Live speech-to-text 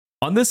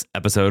On this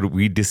episode,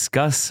 we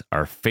discuss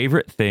our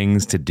favorite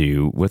things to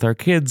do with our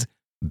kids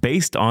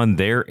based on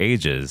their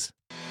ages.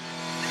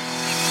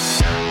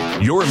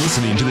 You're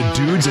listening to the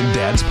Dudes and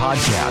Dads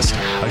Podcast,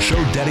 a show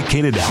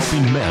dedicated to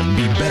helping men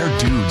be better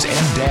dudes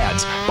and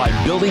dads by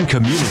building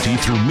community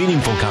through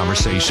meaningful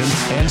conversation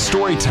and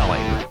storytelling.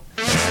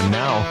 And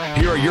now,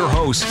 here are your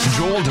hosts,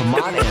 Joel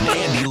DeMont and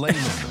Andy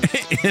Lehman.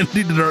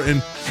 Andy did I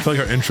feel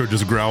like our intro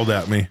just growled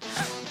at me.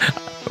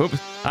 Oops.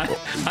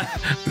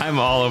 I'm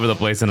all over the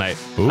place tonight.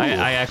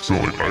 I actually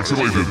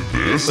did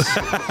this,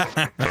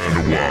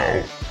 and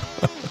wow.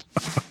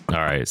 All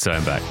right, so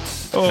I'm back.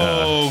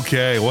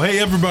 Okay. Well, hey,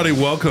 everybody.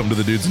 Welcome to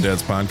the Dudes and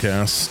Dads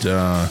Podcast.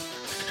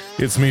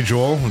 It's me,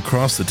 Joel,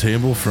 across the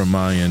table from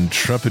my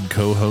intrepid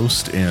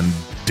co-host and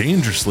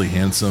dangerously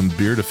handsome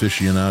beard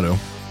aficionado,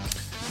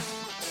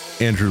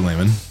 Andrew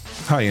Lehman.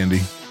 Hi, Andy.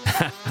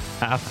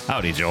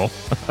 Howdy, Joel.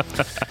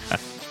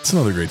 It's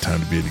another great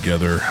time to be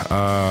together.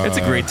 It's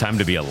a great time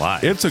to be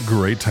alive. It's a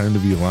great time to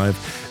be alive.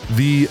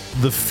 The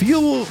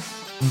feel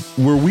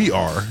where we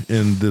are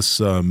in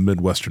this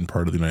Midwestern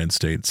part of the United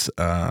States,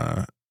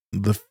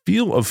 the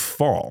feel of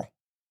fall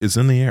is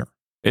in the air.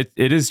 It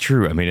is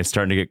true. I mean, it's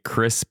starting to get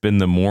crisp in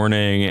the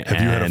morning.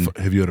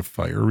 Have you had a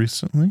fire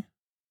recently?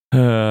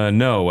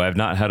 No, I've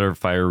not had a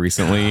fire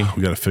recently.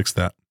 We got to fix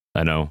that.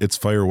 I know. It's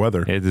fire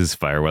weather. It is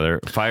fire weather.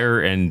 Fire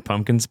and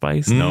pumpkin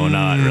spice? No,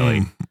 not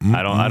really.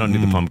 I don't do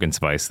the pumpkin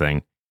spice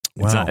thing.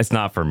 Wow. It's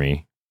not for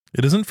me.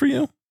 It isn't for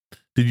you?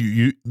 Did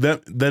you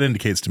that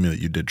indicates to me that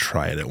you did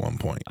try it at one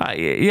point.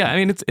 Yeah, I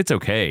mean it's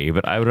okay,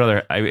 but I would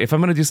rather if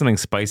I'm going to do something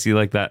spicy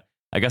like that,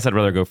 I guess I'd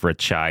rather go for a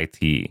chai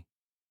tea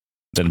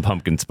than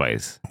pumpkin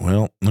spice.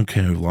 Well,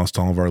 okay, we've lost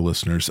all of our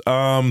listeners.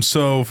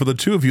 So for the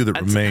two of you that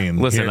remain,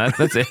 listen,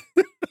 that's it.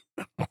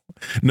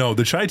 No,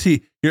 the chai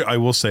tea here. I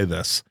will say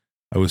this.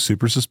 I was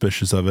super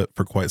suspicious of it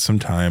for quite some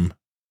time.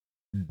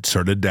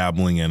 Started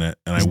dabbling in it,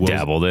 and I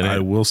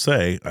will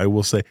say,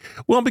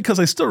 well, because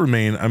I still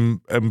remain,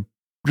 I'm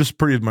just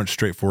pretty much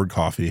straightforward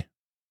coffee,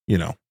 you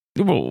know.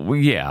 Well,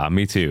 yeah,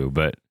 me too.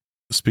 But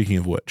speaking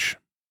of which,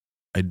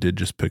 I did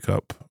just pick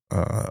up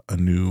a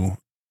new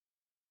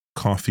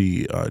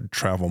coffee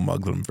travel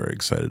mug that I'm very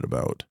excited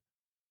about.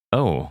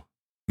 Oh.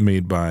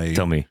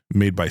 Tell me.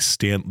 Made by it's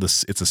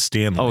a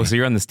Stanley. Oh, so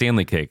you're on the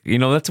Stanley kick. You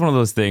know, that's one of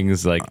those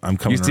things like I'm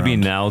coming used to be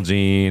around.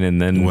 Nalgene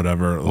and then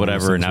whatever.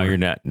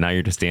 And now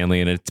you're to Stanley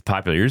and it's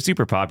popular. You're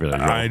super popular.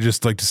 Joel. I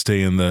just like to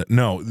stay in the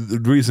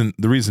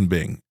reason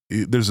being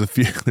there's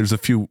a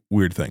few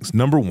weird things.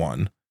 Number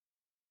one,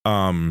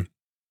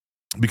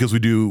 because we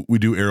do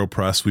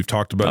AeroPress. We've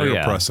talked about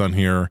AeroPress on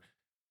here.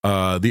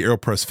 The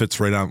AeroPress fits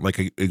right on, like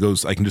it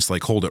goes, I can just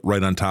like hold it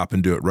right on top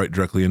and do it right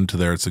directly into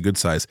there. It's a good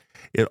size.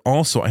 It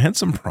also, I had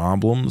some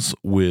problems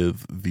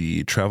with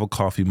the travel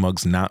coffee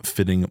mugs not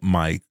fitting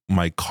my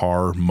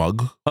car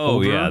mug. Oh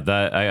holder. Yeah,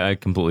 that I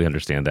completely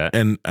understand that.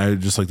 And I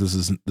just like, this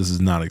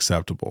is not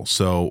acceptable.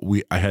 So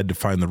I had to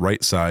find the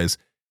right size.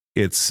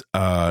 It's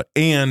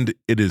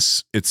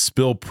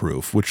spill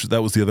proof, which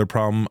that was the other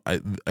problem. I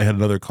had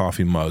another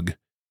coffee mug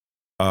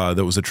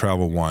that was a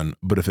travel one,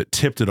 but if it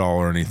tipped at all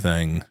or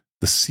anything,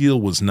 the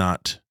seal was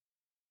not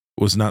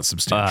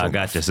substantial.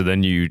 Gotcha. So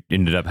then you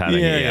ended up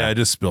having I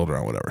just spilled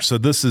around whatever. So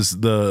this is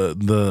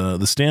the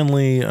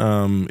Stanley.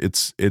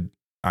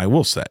 I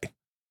will say,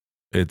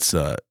 it's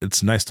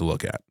nice to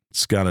look at.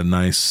 It's got that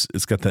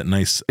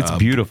nice. It's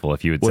beautiful,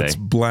 if you would say. It's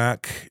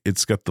black.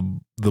 It's got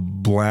the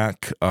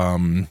black.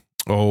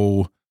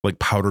 Like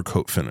powder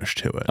coat finish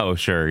to it. Oh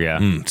sure, yeah.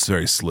 It's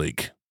very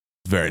sleek.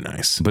 Very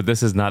nice. But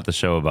this is not the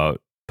show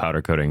about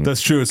powder coating.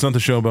 That's true. It's not the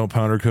show about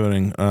powder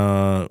coating.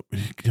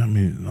 You got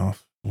me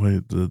off.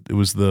 Wait, it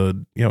was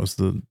the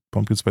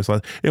pumpkin spice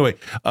latte. Anyway,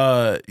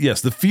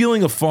 yes, the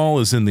feeling of fall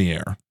is in the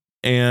air,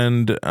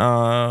 and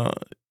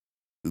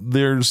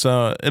there's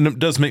and it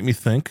does make me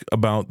think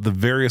about the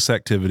various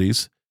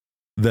activities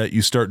that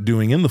you start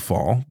doing in the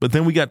fall. But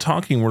then we got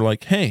talking. We're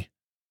like, hey,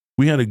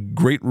 we had a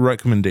great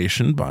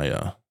recommendation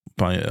by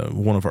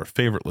one of our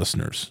favorite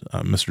listeners,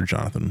 Mr.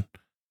 Jonathan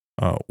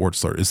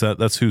Ortzler.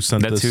 That's who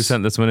sent this? That's who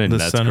sent this one in.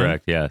 That's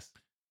correct. Yes.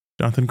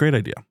 Jonathan, great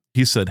idea.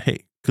 He said,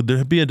 hey, could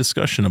there be a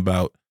discussion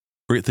about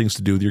great things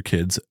to do with your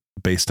kids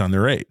based on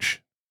their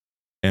age?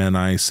 And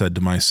I said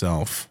to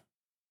myself,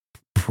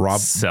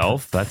 that's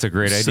a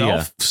great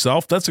idea.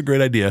 That's a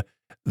great idea.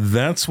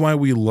 That's why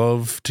we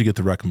love to get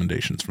the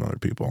recommendations from other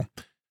people.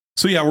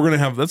 So yeah,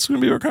 that's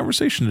going to be our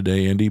conversation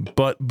today, Andy.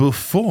 But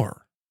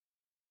before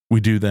we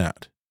do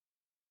that,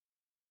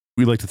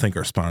 we'd like to thank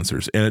our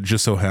sponsors. And it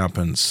just so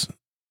happens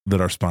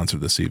that our sponsor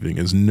this evening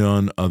is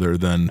none other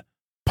than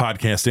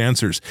Podcast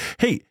Answers.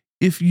 Hey,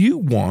 if you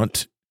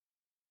want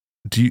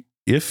to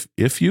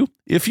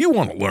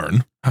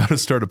learn how to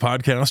start a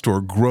podcast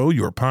or grow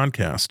your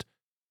podcast,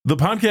 the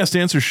Podcast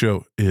Answers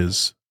show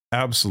is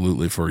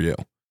absolutely for you.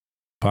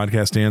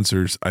 Podcast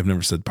Answers. I've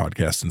never said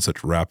podcast in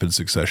such rapid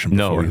succession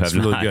before. No, it's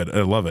really good.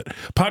 I love it.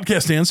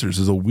 Podcast Answers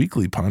is a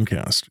weekly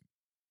podcast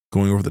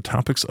going over the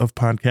topics of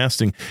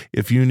podcasting.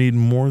 If you need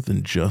more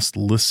than just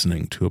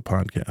listening to a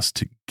podcast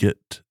to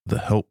get the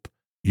help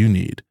you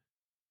need,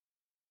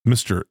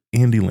 Mr.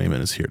 Andy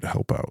Lehman is here to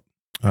help out.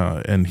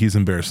 And he's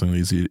embarrassingly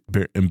easy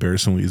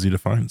to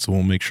find. So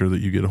we'll make sure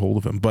that you get a hold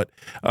of him. But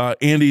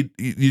Andy,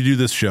 you do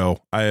this show.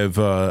 I've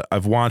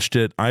watched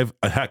it. I've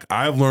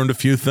learned a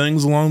few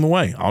things along the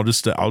way. I'll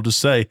just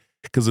say,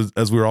 because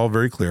as we're all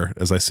very clear,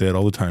 as I say it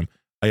all the time,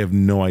 I have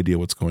no idea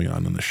what's going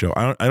on in the show.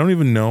 I don't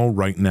even know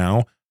right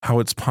now how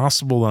it's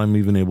possible that I'm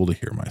even able to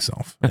hear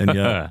myself,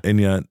 and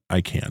yet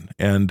I can.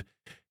 And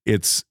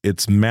it's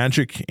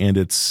magic, and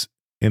it's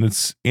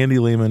Andy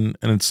Lehman,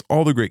 and it's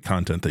all the great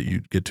content that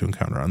you get to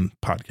encounter on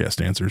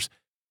Podcast Answers.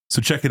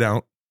 So check it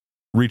out.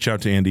 Reach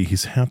out to Andy.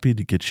 He's happy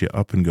to get you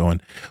up and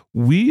going.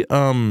 We,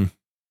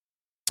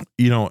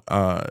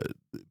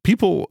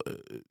 people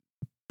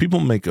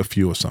make a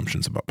few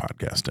assumptions about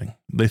podcasting.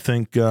 They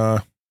think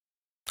I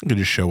can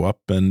just show up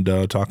and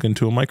talk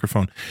into a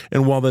microphone.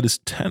 And while that is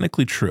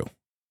technically true,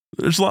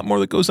 there's a lot more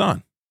that goes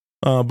on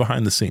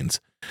behind the scenes.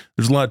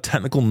 There's a lot of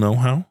technical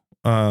know-how.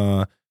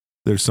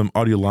 There's some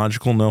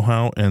audiological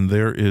know-how, and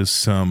there is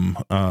some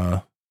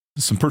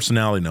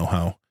personality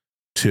know-how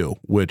too,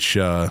 which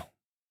again,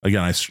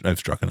 I've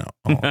struck out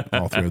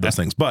all three of those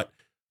things. But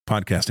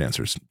Podcast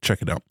Answers,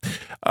 check it out.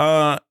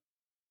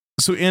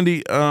 So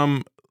Andy,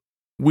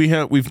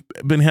 we've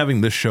been having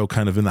this show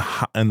kind of in the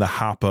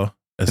hoppa,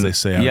 as they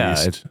say out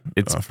east,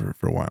 it's for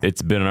a while.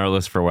 It's been on our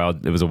list for a while.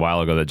 It was a while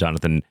ago that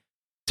Jonathan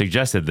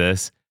suggested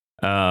this,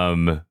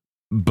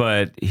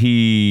 but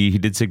he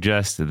did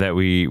suggest that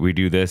we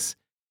do this.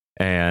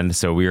 And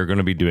so we are going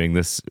to be doing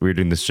this. We're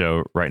doing this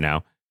show right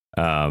now.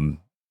 And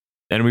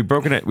we've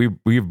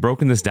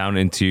broken this down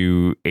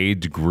into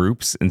age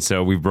groups. And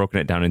so we've broken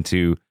it down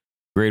into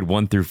grade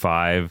 1 through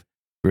 5,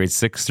 grade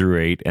 6 through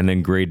 8, and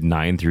then grade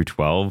 9 through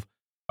 12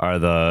 are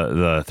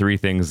the three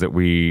things that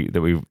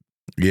we've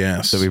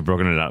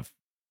broken it up.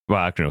 Well,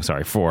 actually, no,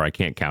 sorry, 4. I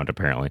can't count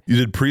apparently. You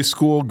did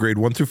preschool, grade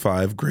 1 through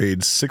 5,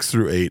 grade 6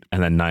 through 8,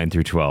 and then 9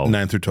 through 12.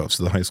 9 through 12,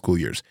 so the high school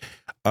years.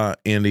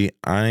 Andy,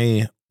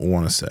 I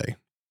want to say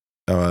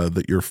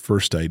that your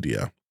first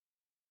idea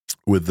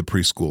with the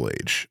preschool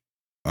age,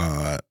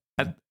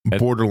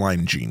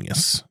 borderline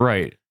genius.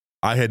 Right.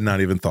 I had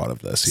not even thought of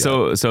this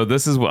yet. So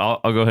this is what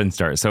I'll go ahead and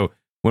start. So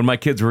when my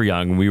kids were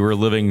young, we were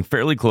living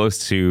fairly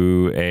close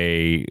to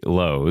a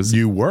Lowe's.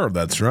 You were,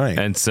 that's right.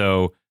 And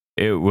so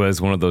it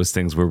was one of those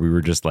things where we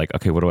were just like,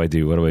 okay, what do I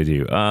do?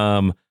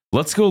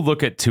 Let's go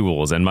look at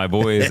tools. And my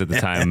boys at the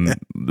time,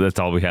 that's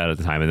all we had at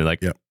the time. And they're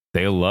like,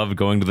 They loved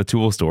going to the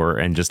tool store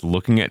and just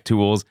looking at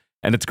tools.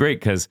 And it's great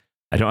because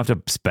I don't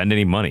have to spend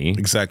any money.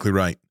 Exactly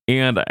right.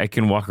 And I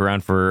can walk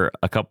around for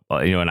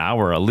an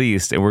hour at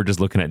least, and we're just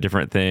looking at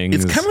different things.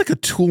 It's kind of like a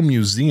tool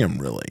museum,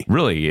 really.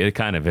 Really, it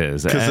kind of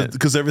is.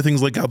 Because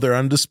everything's like out there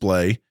on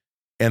display,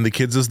 and the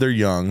kids as they're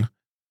young.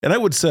 And I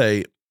would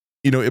say,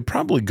 it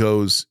probably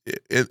goes,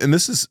 and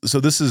this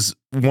is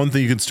one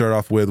thing you can start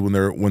off with when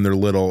they're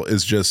little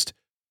is just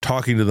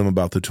talking to them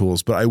about the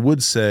tools. But I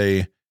would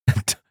say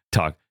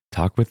talk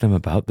with them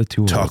about the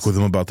tools. Talk with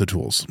them about the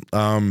tools.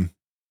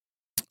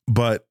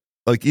 But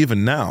like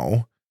even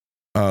now,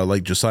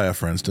 like Josiah,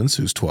 for instance,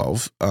 who's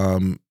 12,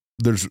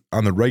 there's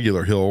on the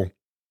regular, he'll,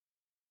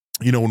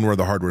 when we're at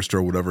the hardware store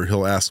or whatever,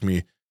 he'll ask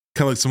me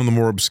kind of like some of the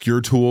more obscure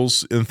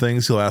tools and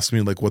things. He'll ask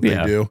me like what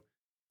they do.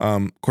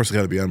 Of course I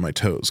got to be on my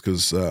toes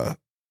because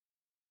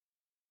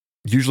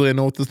usually I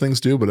know what the things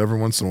do, but every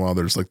once in a while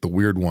there's like the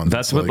weird one.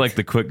 That's what like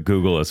the quick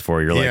Google is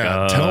for. You're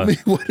tell me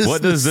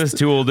what does this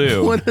tool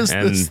do? What is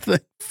this thing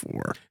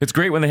for? It's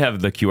great when they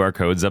have the QR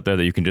codes up there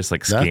that you can just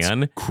like scan.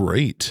 That's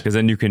great. Because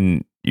then you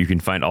can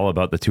find all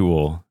about the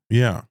tool.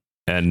 Yeah.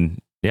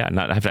 And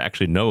not have to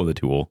actually know the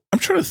tool. I'm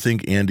trying to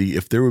think, Andy,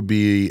 if there would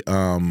be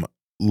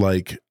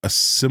like a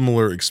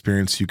similar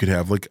experience you could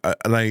have. Like,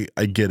 and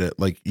I get it.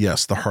 Like,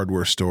 yes, the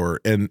hardware store.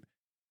 And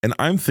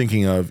I'm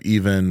thinking of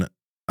even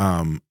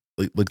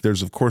like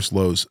there's of course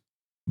Lowe's,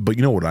 but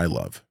you know what I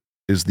love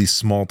is these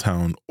small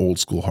town old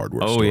school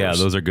hardware stores. Oh yeah,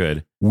 those are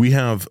good. We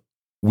have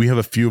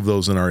a few of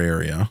those in our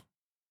area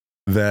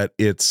that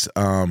it's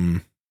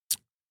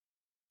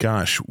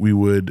we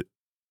would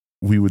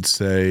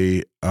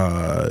say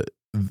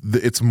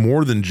it's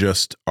more than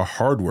just a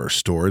hardware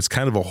store. It's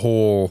kind of a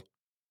whole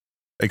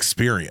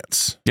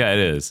experience. Yeah, it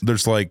is.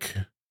 There's like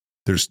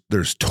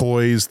there's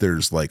toys,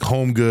 there's like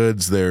home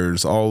goods,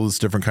 there's all this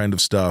different kind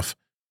of stuff.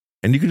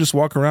 And you can just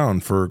walk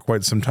around for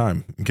quite some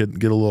time and get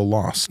a little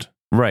lost.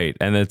 Right.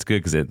 And that's good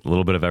because it's a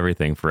little bit of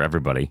everything for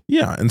everybody.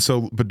 Yeah. And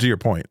so, but to your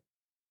point,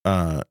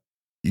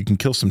 you can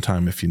kill some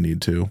time if you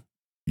need to.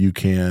 You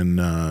can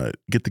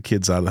get the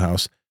kids out of the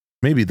house.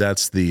 Maybe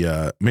that's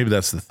the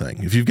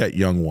thing. If you've got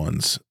young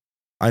ones,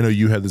 I know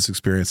you had this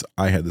experience.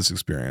 I had this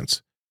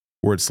experience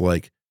where it's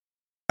like,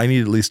 I need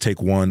to at least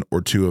take 1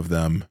 or 2 of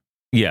them.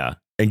 Yeah.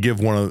 And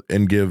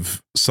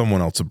give someone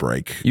else a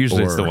break.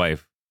 Usually it's the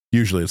wife.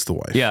 Usually it's the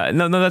wife. Yeah,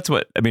 no, that's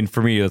what, I mean,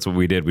 for me, that's what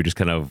we did. We just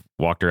kind of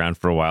walked around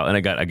for a while and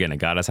it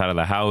got us out of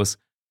the house,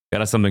 got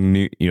us something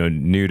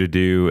new to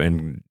do.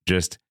 And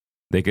just,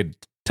 they could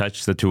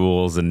touch the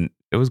tools and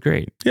It was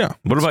great. Yeah.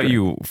 What it's about great.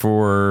 you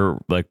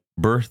for like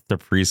birth to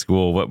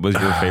preschool? What was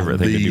your favorite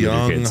thing to do with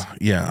your kids?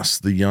 Yes,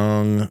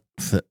 the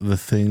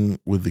thing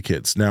with the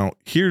kids. Now,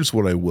 here's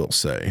what I will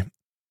say.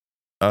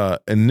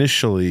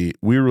 Initially,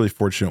 we were really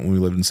fortunate when we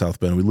lived in South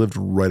Bend. We lived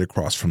right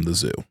across from the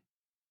zoo.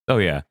 Oh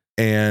yeah,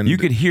 and you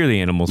could hear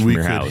the animals from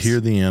your house. We could hear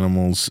the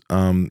animals.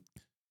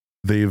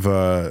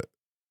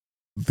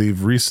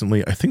 They've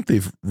recently, I think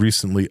they've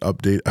recently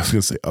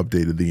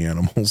updated the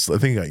animals. I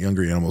think they got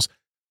younger animals.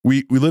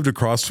 We lived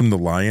across from the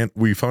lion.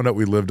 We found out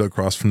we lived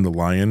across from the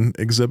lion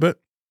exhibit,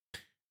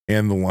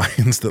 and the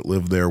lions that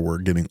lived there were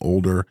getting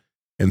older,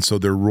 and so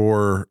their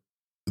roar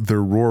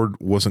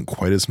wasn't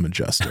quite as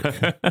majestic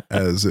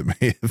as it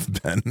may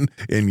have been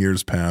in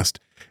years past.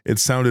 It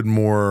sounded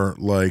more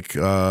like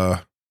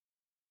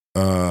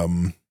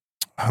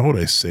how would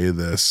I say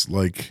this?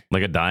 Like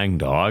a dying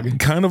dog?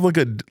 Kind of like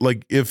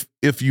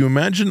if you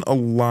imagine a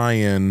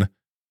lion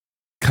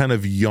kind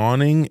of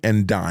yawning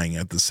and dying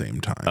at the same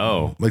time.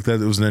 Oh. Like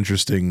that. It was an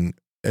interesting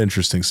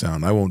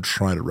sound. I won't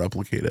try to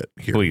replicate it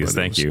here. Please,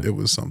 thank you. It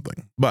was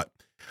something. But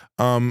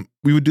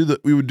we would do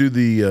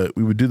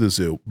the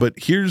zoo. But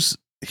here's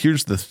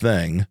the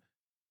thing.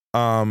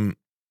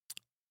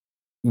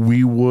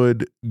 We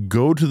would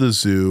go to the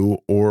zoo,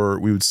 or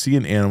we would see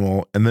an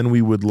animal, and then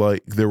we would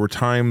there were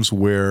times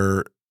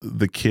where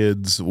the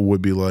kids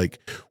would want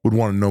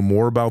to know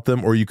more about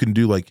them, or you can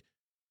do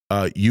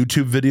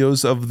YouTube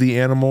videos of the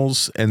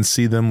animals and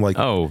see them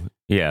oh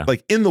yeah,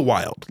 like in the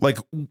wild,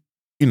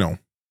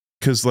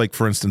 because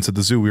for instance at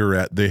the zoo we were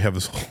at, we have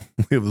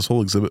this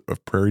whole exhibit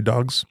of prairie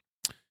dogs,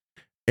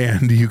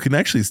 and you can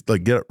actually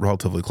get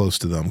relatively close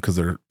to them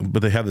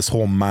but they have this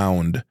whole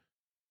mound.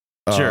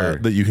 Sure.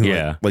 That you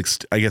can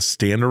I guess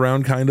stand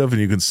around kind of, and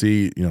you can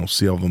see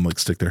all of them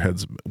stick their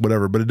heads,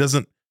 whatever. But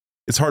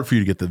it's hard for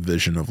you to get the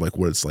vision of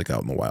what it's like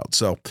out in the wild.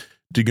 So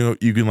you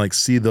can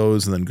see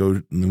those, and then go,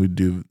 and then we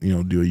do a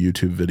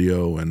YouTube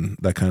video and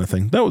that kind of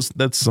thing.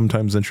 That's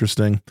sometimes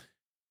interesting.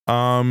 We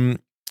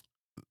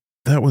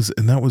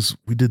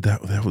did that.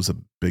 That was a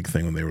big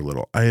thing when they were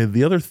little.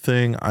 The other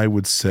thing I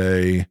would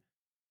say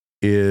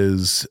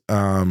is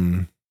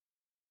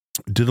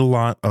did a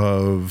lot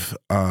of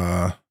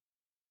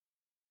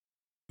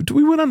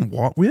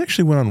we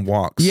actually went on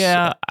walks.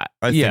 Yeah.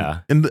 I think,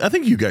 and I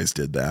think you guys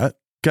did that.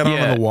 Got out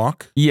on a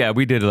walk. Yeah,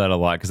 we did that a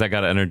lot because I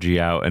got energy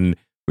out, and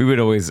we would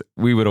always,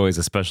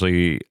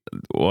 especially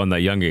on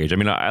that young age. I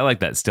mean, I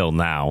like that still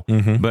now,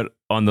 but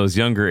on those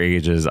younger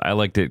ages, I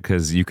liked it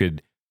because you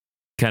could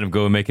kind of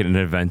go and make it an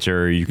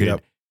adventure. You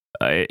could,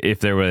 if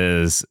there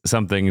was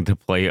something to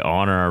play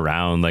on or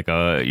around, like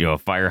a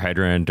fire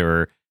hydrant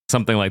or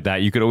something like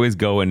that, you could always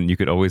go and you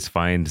could always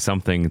find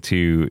something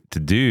to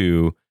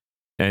do.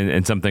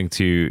 And something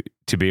to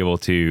be able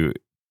to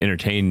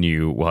entertain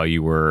you while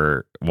you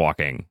were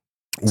walking.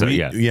 So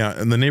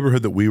in the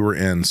neighborhood that we were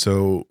in.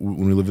 So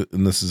when we lived,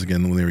 and this is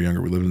again when they were younger,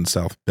 we lived in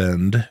South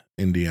Bend,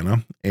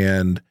 Indiana,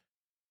 and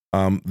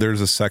there's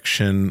a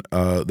section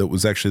that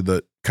was actually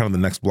the kind of the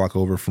next block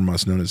over from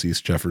us, known as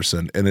East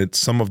Jefferson, and it's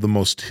some of the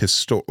most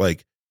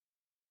historic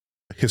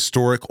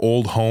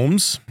old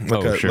homes,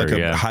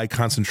 a high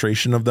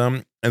concentration of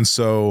them, and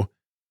so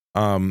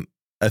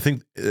I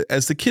think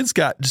as the kids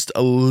got just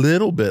a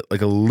little bit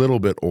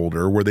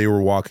older, where they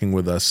were walking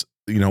with us,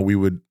 we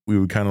would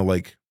kind of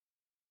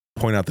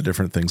point out the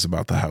different things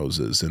about the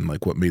houses and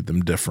what made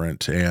them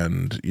different,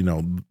 and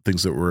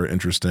things that were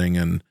interesting,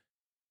 and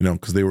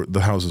because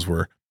the houses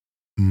were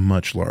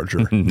much larger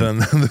than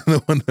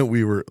the one that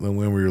we were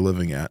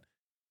living at.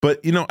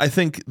 But I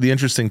think the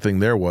interesting thing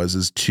there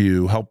is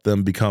to help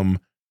them become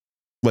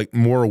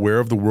more aware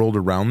of the world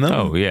around them.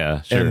 Oh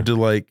yeah, sure. And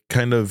to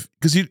kind of,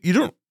 because you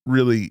don't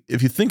really,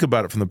 if you think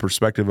about it from the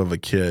perspective of a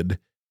kid,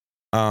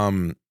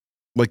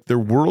 their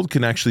world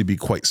can actually be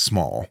quite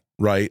small,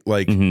 right?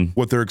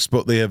 What they're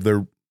exposed, they have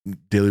their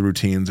daily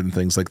routines and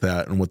things like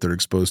that, and what they're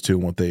exposed to,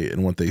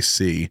 and what they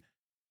see.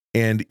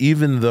 And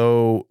even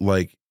though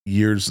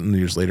years and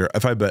years later,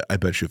 I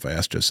bet you if I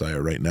asked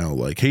Josiah right now,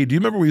 hey, do you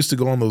remember we used to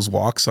go on those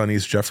walks on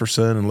East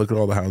Jefferson and look at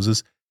all the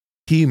houses?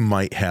 He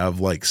might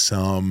have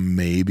some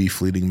maybe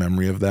fleeting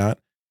memory of that.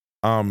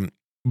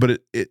 But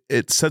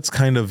it sets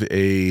kind of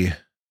a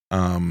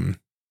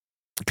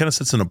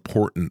sets an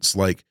importance,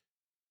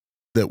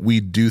 that we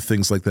do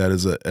things like that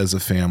as a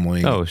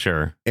family. Oh,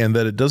 sure. And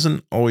that it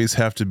doesn't always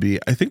have to be,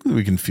 I think that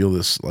we can feel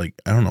this, I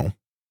don't know,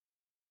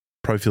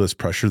 probably feel this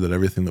pressure that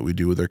everything that we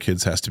do with our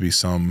kids has to be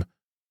some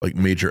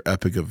major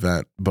epic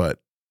event. But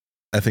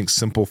I think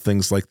simple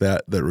things like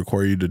that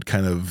require you to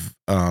kind of,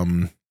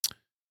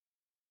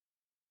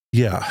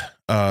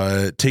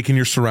 take in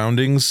your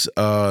surroundings,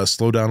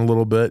 slow down a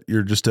little bit.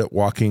 You're just at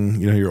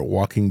walking, you're at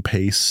walking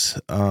pace.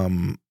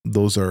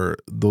 Those are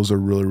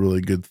really,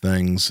 really good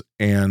things.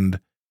 And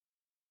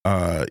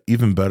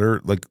even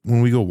better,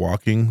 when we go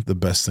walking, the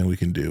best thing we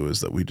can do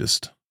is that we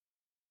just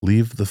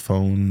leave the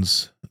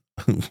phones.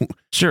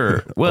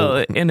 Sure. Well,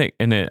 in it,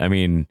 I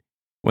mean,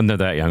 when they're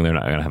that young, they're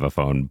not going to have a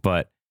phone,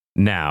 but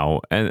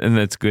now, and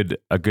that's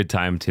a good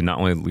time to not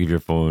only leave your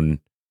phone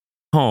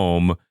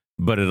home,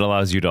 but it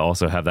allows you to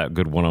also have that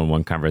good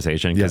one-on-one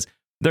conversation because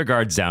their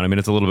guard's down. I mean,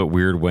 it's a little bit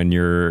weird when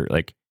you're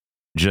like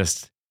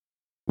just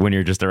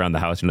around the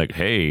house and like,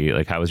 hey,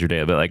 like, how was your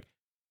day? But like,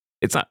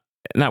 it's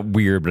not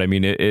weird, but I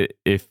mean,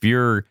 if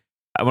you're,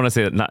 I want to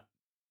say that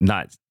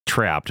not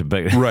trapped,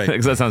 but right,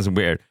 because that sounds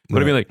weird.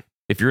 But I mean, like,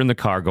 if you're in the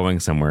car going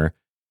somewhere,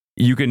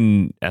 you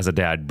can, as a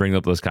dad, bring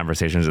up those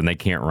conversations and they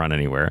can't run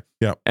anywhere.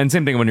 Yeah. And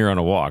same thing when you're on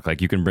a walk,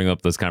 like you can bring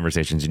up those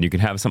conversations and you can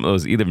have some of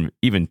those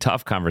even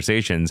tough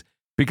conversations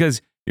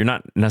because you're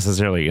not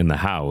necessarily in the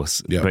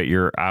house, but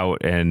you're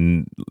out,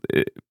 and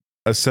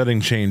a setting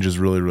change is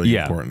really, really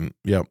important.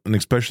 Yeah. And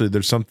especially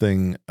there's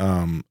something,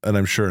 and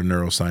I'm sure a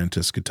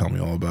neuroscientist could tell me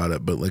all about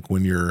it, but like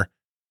when you're,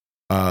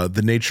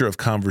 the nature of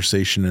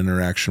conversation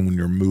interaction when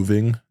you're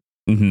moving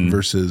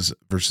versus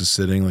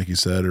sitting, like you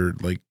said, or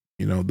like,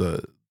 you know,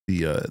 the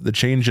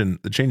change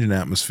in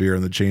atmosphere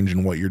and the change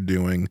in what you're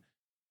doing.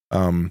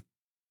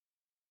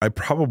 I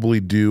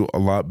probably do a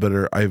lot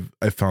better. I've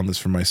found this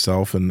for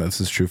myself, and this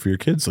is true for your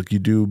kids. Like, you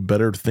do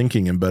better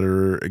thinking and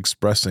better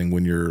expressing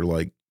when you're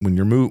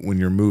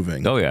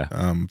moving. Oh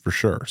yeah. For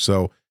sure.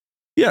 So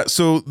yeah.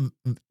 So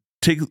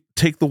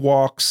take the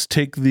walks,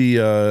 take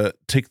the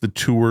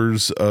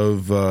tours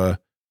of, I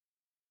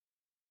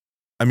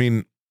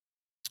mean,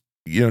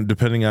 you know,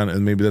 depending on,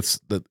 and maybe that's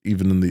that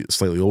even in the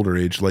slightly older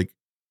age, like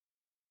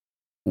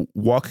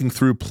walking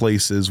through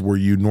places where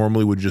you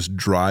normally would just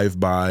drive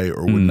by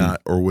or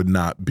would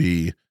not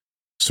be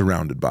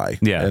surrounded by.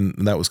 Yeah.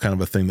 And that was kind of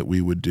a thing that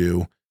we would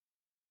do.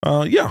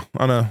 On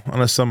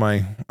a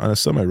semi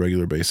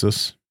regular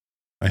basis,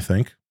 I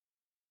think.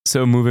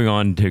 So moving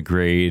on to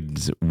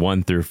grades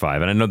 1 through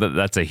 5, and I know that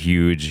that's a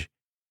huge,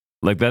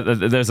 like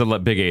that. There's a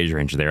big age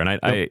range there, and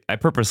I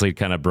purposely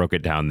kind of broke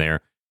it down there,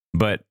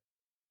 but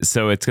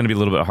so it's going to be a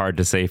little bit hard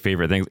to say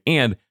favorite things.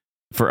 And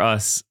for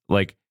us,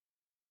 like,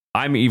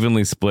 I'm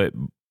evenly split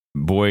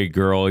boy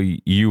girl.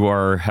 You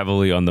are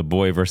heavily on the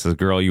boy versus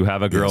girl. You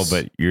have a girl,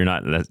 but you're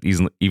not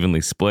evenly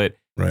split.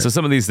 Right. So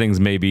some of these things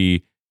may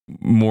be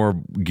more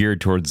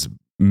geared towards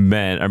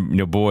men, or, you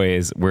know,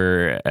 boys,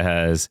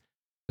 whereas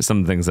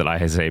some things that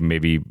I say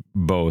maybe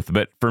both.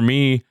 But for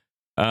me,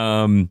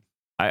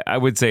 I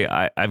would say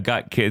I've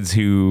got kids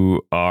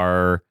who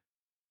are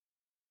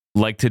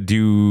like to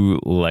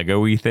do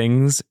Lego-y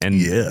things and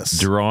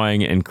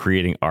drawing and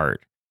creating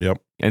art.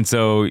 Yep. And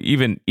so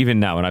even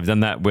now, and I've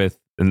done that with,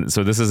 and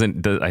so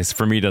this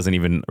for me doesn't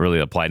even really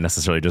apply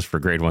necessarily just for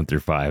grade 1 through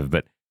 5,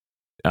 but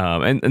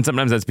and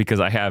sometimes that's because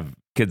I have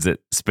kids that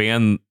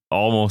span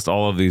almost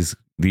all of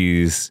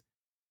these.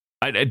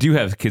 I do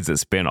have kids that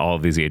span all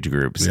of these age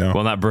groups. Yeah.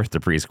 Well, not birth to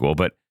preschool,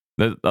 but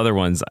the other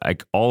ones,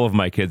 like, all of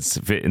my kids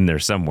fit in there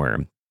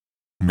somewhere.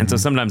 And so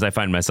sometimes I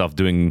find myself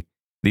doing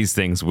these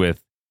things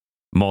with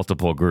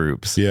multiple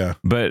groups. Yeah.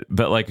 But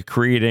like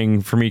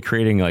creating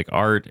like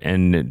art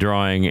and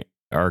drawing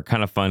are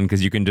kind of fun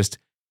because you can just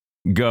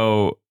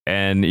go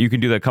and you can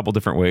do that a couple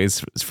different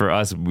ways. For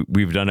us,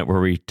 we've done it where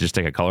we just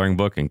take a coloring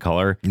book and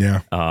color.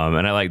 Yeah.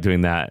 And I like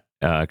doing that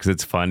because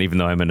it's fun, even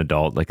though I'm an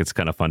adult. Like, it's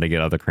kind of fun to get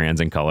out the crayons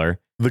and color.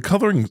 The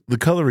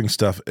coloring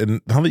stuff, and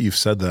now that you've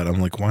said that,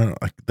 I'm like, why not?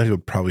 That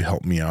would probably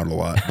help me out a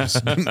lot.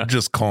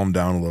 Just calm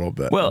down a little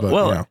bit.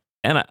 Yeah.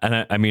 And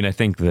I mean, I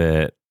think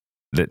that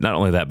not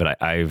only that, but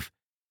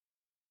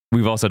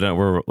we've also done it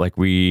where, like,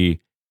 we'll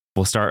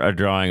start a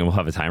drawing and we'll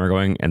have a timer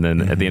going, and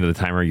then at the end of the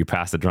timer, you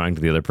pass the drawing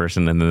to the other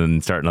person, and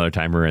then start another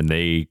timer, and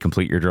they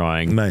complete your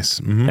drawing. Nice.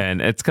 And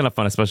it's kind of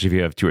fun, especially if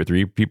you have 2 or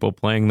 3 people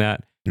playing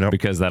that. Yep.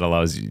 Because that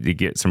allows you to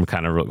get some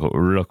kind of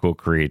real cool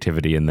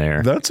creativity in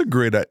there. That's a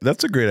great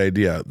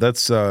idea.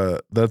 That's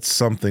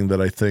something that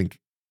I think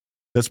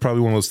that's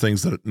probably one of those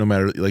things that, no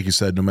matter, like you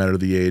said, no matter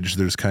the age,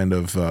 there's kind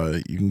of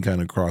you can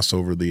kind of cross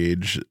over the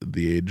age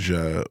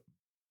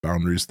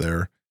boundaries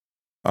there.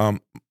 So I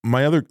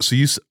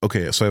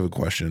have a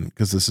question,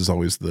 because this is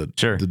always the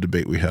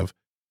debate we have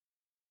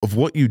of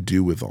what you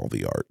do with all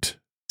the art.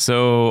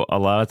 So a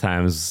lot of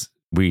times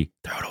we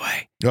throw it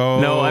away.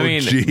 Oh, no, I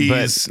mean,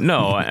 geez. but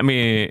no, I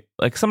mean,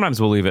 like, sometimes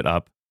we'll leave it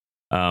up.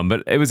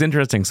 But it was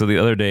interesting. So the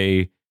other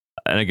day,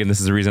 and again, this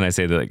is the reason I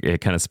say that, like,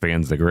 it kind of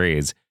spans the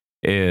grades,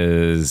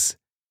 is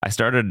I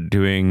started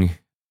doing,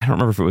 I don't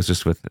remember if it was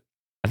just with,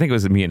 I think it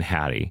was me and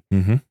Hattie.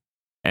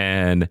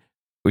 And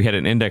we had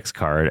an index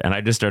card, and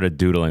I just started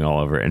doodling all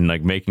over it and,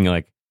 like, making,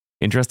 like,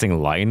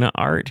 interesting line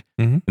art.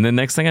 And then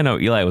next thing I know,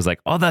 Eli was like,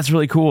 "Oh, that's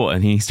really cool."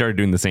 And he started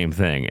doing the same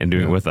thing and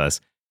doing it with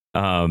us.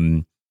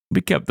 We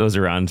kept those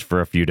around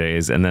for a few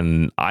days, and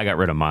then I got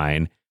rid of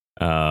mine.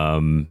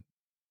 And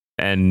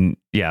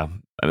yeah,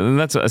 I mean,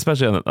 that's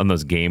especially on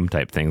those game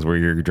type things where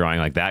you're drawing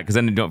like that, because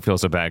then you don't feel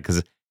so bad,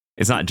 because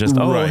it's not just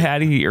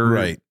Hattie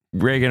or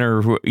Reagan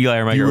or Eli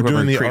or Mike. You were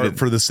doing the art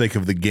for the sake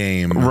of the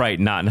game, right?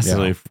 Not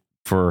necessarily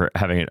for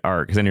having it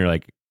art, because then you're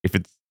like, if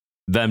it's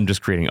them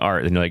just creating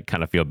art, then you, like,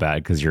 kind of feel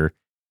bad because you're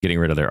getting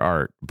rid of their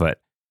art. But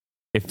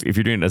if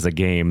you're doing it as a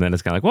game, then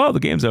it's kind of like, well, the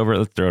game's over,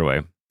 let's throw it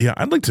away. Yeah,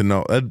 I'd like to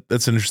know.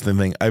 That's an interesting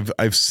thing.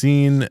 I've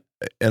seen,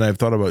 and I've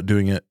thought about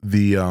doing it.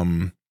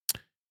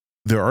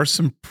 there are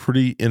some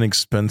pretty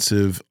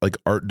inexpensive like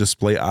art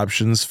display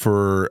options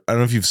for, I don't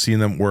know if you've seen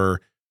them, where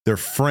they're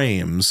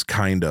frames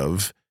kind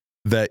of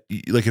that,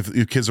 like if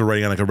your kids are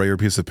writing on like a regular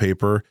piece of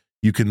paper,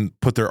 you can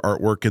put their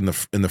artwork in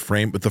the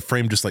frame, but the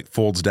frame just like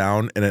folds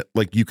down and it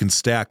like you can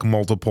stack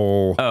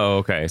multiple. Oh,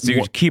 okay. So you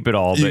can keep it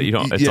all, but you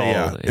don't. It's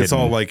all. It's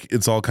all like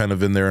it's all kind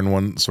of in there in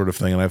one sort of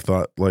thing. And I've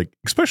thought, like,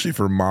 especially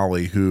for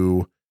Molly,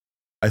 who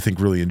I think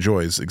really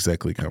enjoys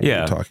exactly kind of what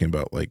you're talking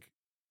about. Like,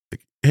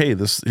 hey,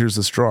 here's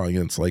this drawing,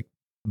 and it's like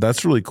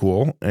that's really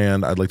cool,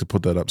 and I'd like to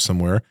put that up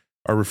somewhere.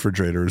 Our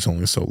refrigerator is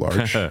only so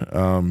large,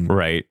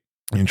 right?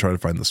 You can try to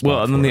find the spot.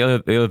 Well, and then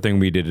the other thing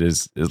we did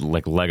is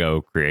like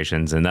Lego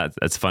creations, and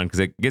that's fun because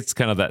it gets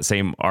kind of that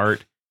same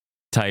art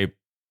type.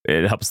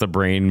 It helps the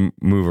brain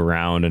move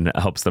around and it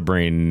helps the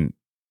brain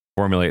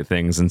formulate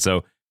things. And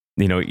so,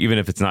 you know, even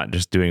if it's not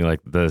just doing like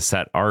the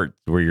set art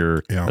where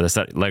you're or the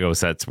set Lego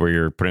sets where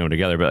you're putting them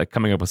together, but like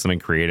coming up with something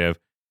creative.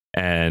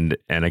 And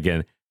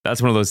again,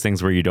 that's one of those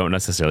things where you don't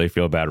necessarily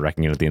feel bad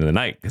wrecking it at the end of the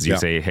night because you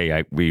say,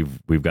 hey,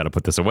 we've got to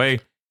put this away,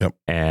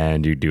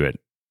 and you do it.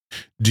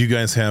 Do you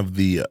guys have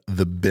the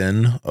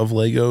bin of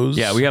Legos?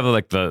 Yeah, we have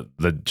like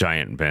the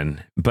giant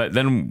bin, but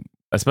then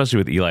especially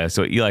with Eli,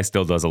 so Eli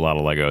still does a lot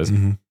of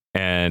Legos,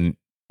 and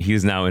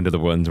he's now into the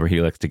ones where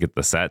he likes to get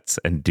the sets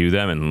and do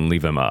them and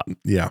leave them up.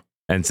 Yeah,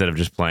 instead of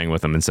just playing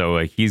with them. And so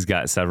like he's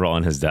got several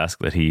on his desk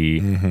that he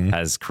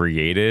has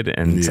created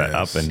and set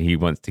up, and he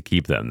wants to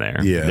keep them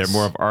there. Yeah, they're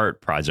more of art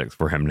projects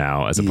for him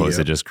now as opposed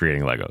to just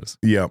creating Legos.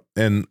 Yeah,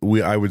 and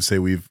I would say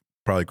we've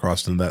probably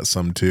crossed into that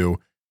some too.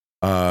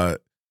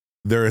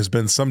 There has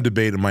been some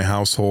debate in my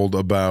household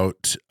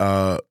about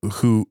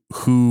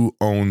who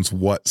owns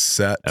what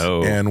set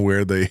and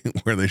where they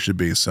should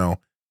be. So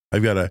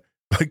I've got to,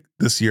 like,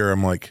 this year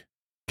I'm like,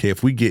 okay,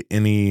 if we get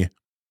any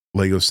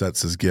Lego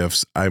sets as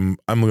gifts, I'm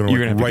gonna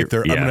like write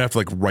their I'm gonna have to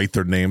like write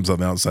their names on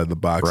the outside of the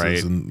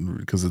boxes, and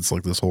because it's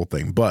like this whole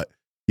thing. But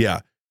yeah,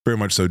 very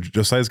much so.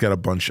 Josiah's got a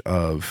bunch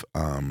of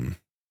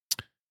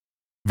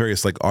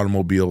various like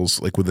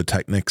automobiles, like with the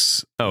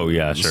Technics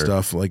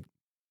stuff, like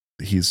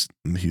he's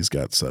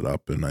got set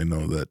up. And I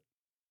know that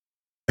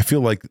I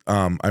feel like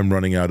I'm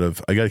running out of,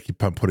 I gotta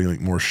keep on putting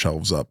like more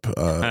shelves up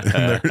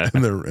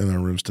in their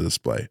rooms to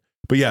display.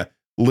 But yeah,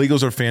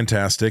 Legos are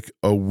fantastic.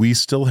 We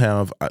still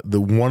have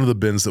one of the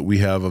bins that we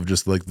have of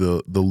just like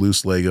the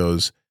loose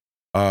Legos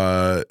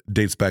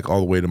dates back all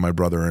the way to my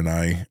brother and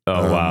I.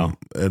 Oh wow.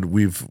 And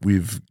we've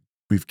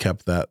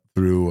kept that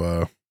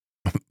through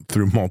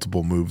through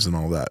multiple moves and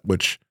all that,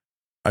 which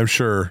I'm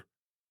sure,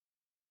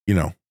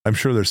 I'm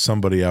sure there's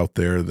somebody out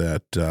there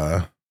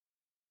that,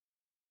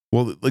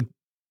 well, like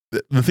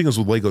the thing is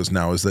with Legos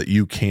now is that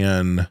you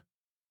can,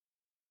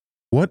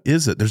 what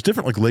is it? There's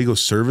different like Lego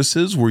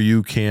services where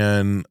you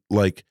can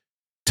like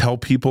tell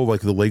people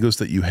like the Legos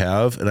that you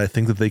have. And I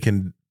think that they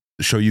can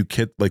show you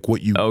like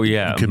what you,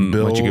 you can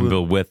build, what you can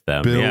build with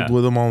them,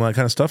 with them, all that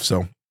kind of stuff.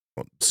 So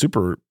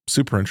super,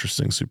 super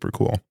interesting, super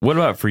cool. What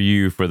about for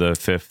you for the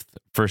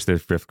first to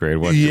fifth grade?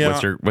 What's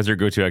your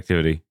go-to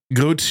activity?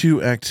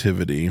 Go-to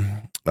activity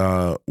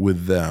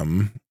with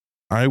them,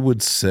 I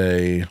would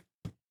say,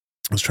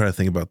 let's try to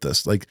think about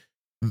this. Like,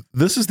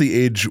 this is the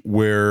age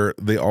where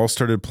they all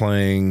started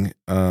playing,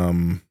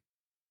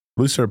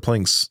 really started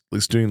playing, at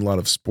least doing a lot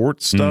of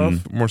sports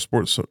stuff, more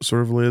sports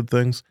sort of related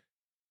things.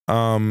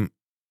 And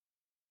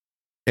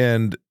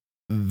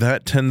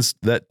that tends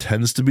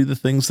to be the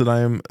things that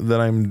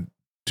I'm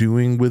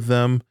doing with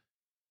them.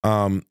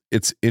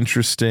 It's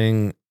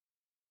interesting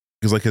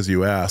because, like, as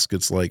you ask,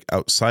 it's like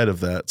outside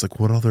of that, it's like,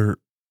 what other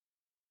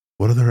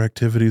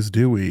activities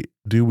do we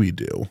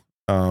do?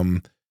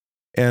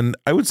 And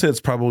I would say it's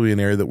probably an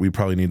area that we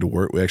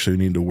actually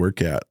need to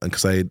work at,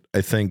 because I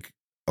think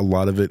a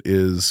lot of it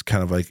is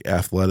kind of like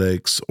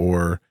athletics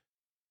or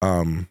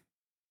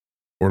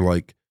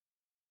like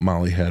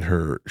Molly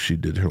she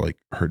did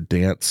her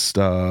dance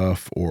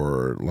stuff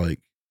or like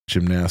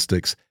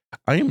gymnastics.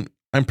 I'm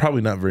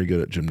probably not very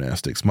good at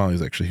gymnastics.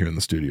 Molly's actually here in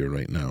the studio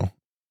right now.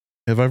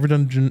 Have I ever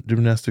done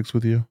gymnastics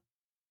with you?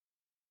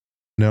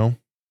 No?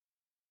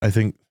 I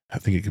think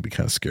it could be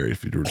kind of scary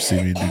if you were to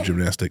see me do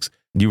gymnastics.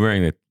 You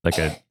wearing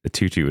a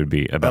tutu would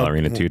be, a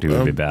ballerina tutu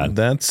would be bad.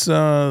 That's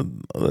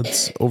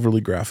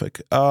overly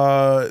graphic.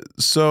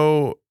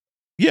 So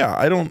yeah,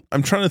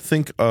 I'm trying to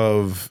think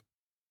of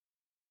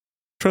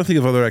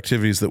other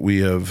activities that we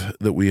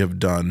have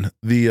done.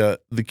 The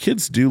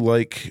kids do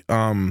like,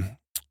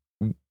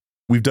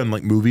 we've done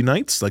like movie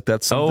nights. Like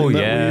that's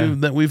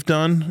something that we've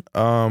done.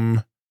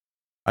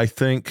 I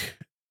think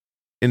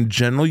in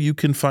general you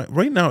can find,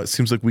 right now it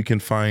seems like we can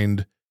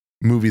find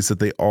movies that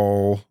they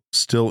all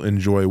still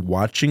enjoy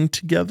watching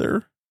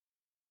together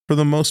for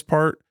the most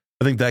part.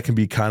 I think that can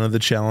be kind of the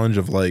challenge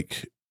of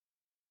like,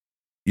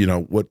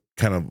 what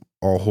kind of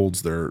all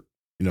holds their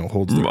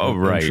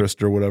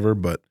interest or whatever.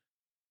 But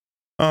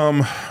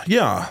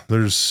yeah,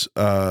 there's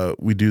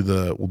we'll do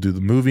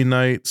the movie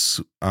nights.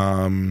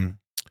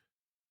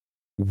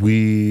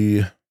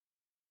 We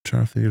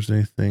trying to think if there's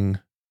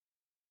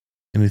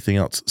anything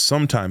else.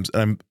 Sometimes,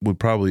 and would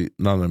probably,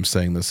 now that I'm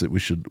saying this, we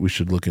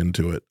should look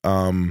into it.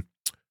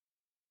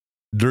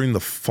 during the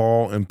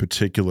fall in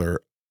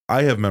particular,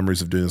 I have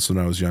memories of doing this when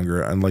I was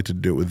younger. I'd like to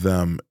do it with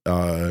them.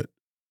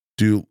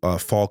 Do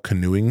fall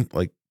canoeing,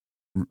 like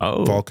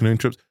fall canoeing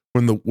trips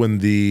when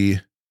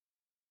the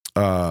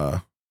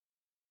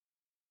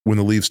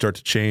leaves start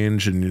to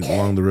change and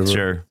along the river.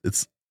 Sure.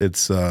 It's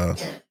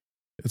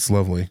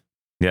lovely.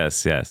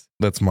 Yes.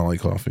 That's Molly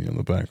Coffee in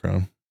the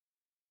background.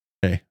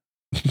 Hey.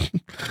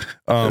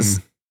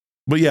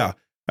 But yeah,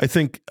 I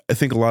think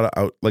a lot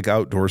of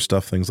outdoor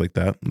stuff, things like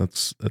that.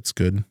 That's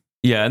good.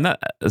 Yeah, and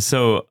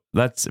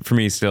that's for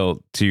me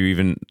still to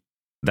even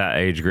that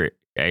age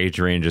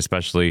range,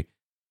 especially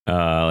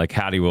like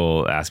Hattie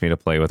will ask me to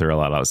play with her a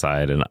lot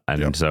outside, and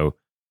so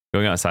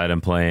going outside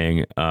and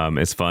playing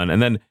is fun.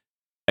 And then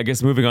I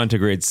guess moving on to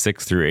grades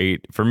 6 through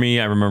 8, for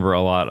me, I remember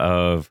a lot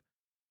of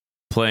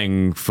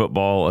playing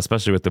football,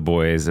 especially with the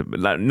boys.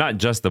 Not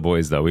just the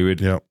boys though. We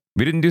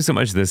didn't do so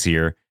much this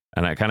year,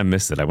 and I kind of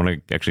missed it. I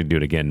want to actually do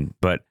it again,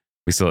 but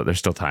there's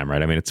still time,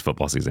 right? I mean, it's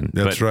football season.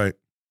 That's right.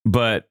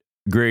 But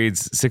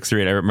grades 6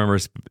 through 8, I remember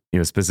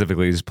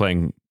specifically just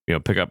playing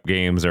pickup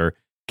games or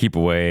keep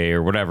away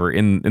or whatever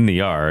in the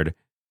yard.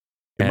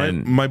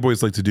 And my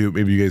boys like to do,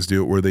 maybe you guys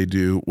do it, where they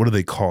do, what do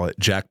they call it?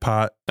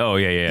 Jackpot? Oh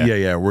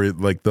yeah. Where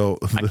like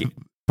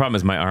problem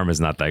is my arm is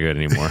not that good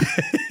anymore.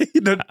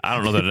 I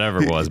don't know that it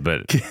ever was,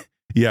 but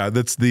yeah,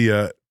 that's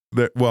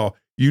well,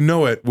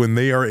 it when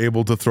they are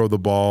able to throw the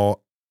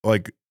ball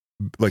like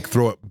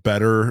throw it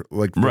better,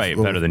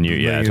 better than you.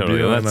 Yeah,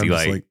 totally. That's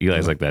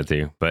Eli's like that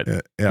too. But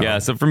yeah,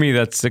 so for me,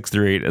 that's 6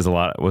 through 8 was a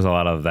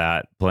lot of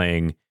that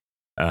playing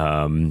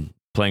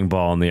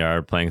ball in the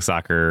yard, playing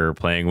soccer,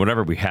 playing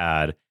whatever we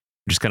had,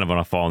 just kind of on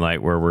a fall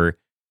night where we're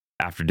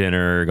after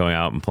dinner going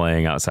out and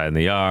playing outside in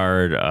the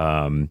yard.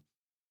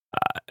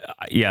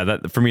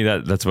 That for me,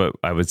 that's what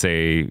I would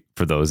say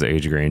for those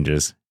age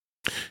ranges.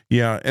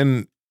 Yeah,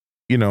 and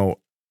more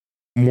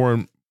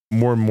and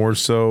more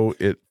so,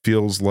 it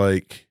feels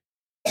like.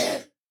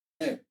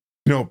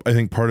 I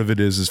think part of it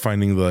is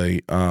finding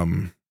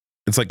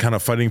it's like kind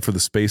of fighting for the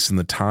space and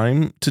the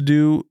time to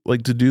do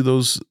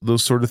those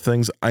sort of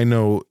things. I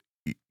know,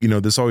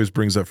 this always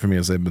brings up for me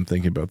as I've been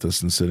thinking about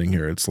this and sitting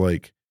here. It's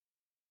like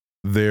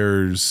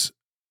there's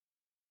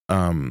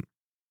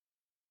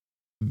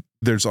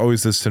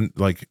always this,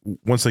 like,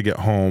 once I get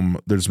home,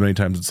 there's many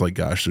times it's like,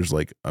 gosh, there's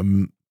like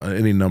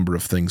any number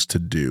of things to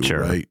do,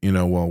 sure. Right?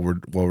 While we're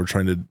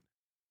trying to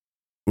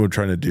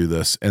do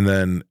this, and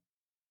then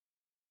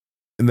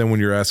when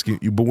you're asking,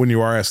 but when you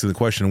are asking the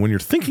question, when you're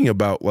thinking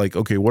about like,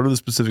 okay, what are the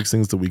specific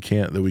things that we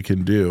can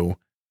do?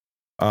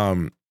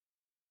 There's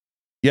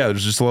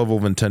just a level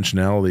of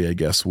intentionality, I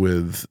guess,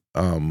 with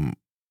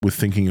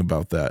thinking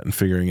about that and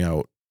figuring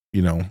out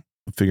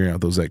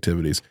those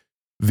activities.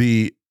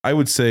 I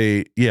would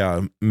say,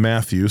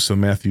 Matthew. So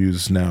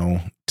Matthew's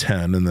now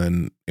 10, and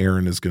then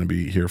Aaron is going to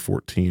be here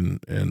 14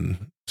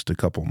 in just a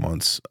couple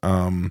months.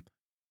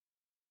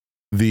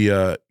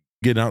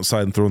 Getting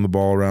outside and throwing the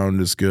ball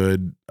around is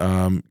good.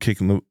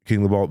 Kicking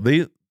the ball.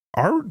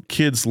 Our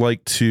kids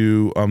like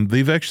to.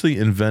 They've actually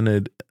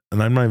invented,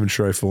 and I'm not even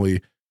sure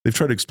they've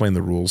tried to explain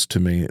the rules to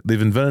me. They've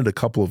invented a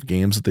couple of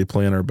games that they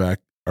play in our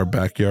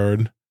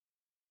backyard.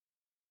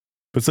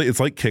 But it's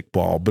like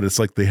kickball, but it's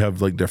like they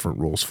have like different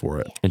rules for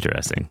it.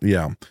 Interesting.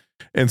 Yeah,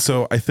 and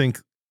so I think,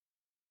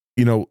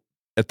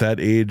 at that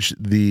age,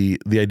 the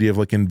idea of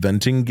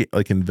inventing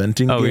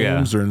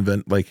games or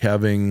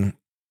having.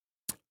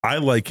 I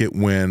like it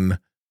when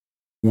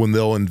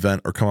they'll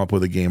invent or come up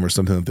with a game or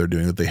something that they're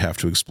doing that they have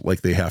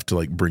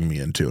to bring me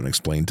into and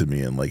explain to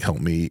me and help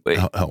me.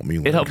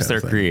 It helps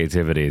their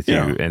creativity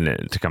too,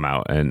 and to come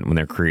out and when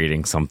they're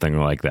creating something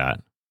like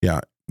that. Yeah,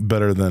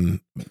 better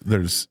than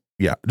just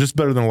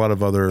better than a lot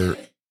of other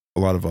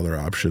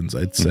options.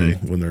 I'd say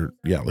when they're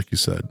like you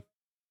said.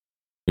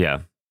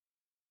 Yeah.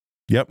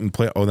 Yep, and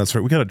play. Oh, that's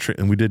right. We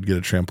did get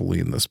a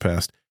trampoline this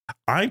past.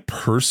 I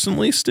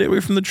personally stay away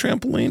from the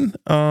trampoline.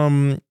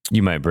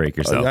 You might break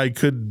yourself. I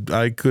feel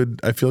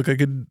like I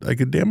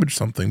could damage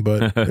something,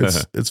 but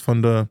it's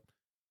fun to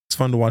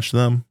watch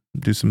them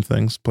do some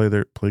things, play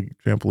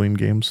trampoline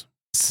games.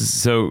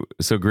 So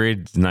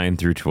grades 9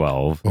 through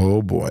 12.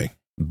 Oh boy.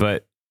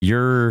 But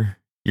you're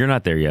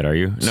not there yet, are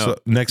you? No. So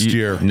next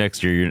year.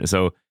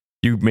 So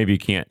you maybe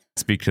can't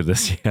speak to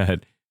this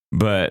yet,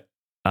 but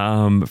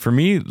for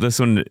me, this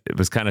one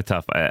was kind of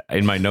tough.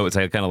 In my notes,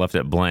 I kind of left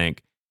it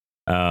blank.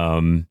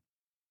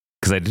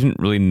 Because I didn't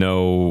really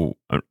know.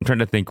 I'm trying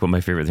to think what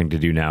my favorite thing to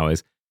do now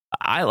is.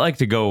 I like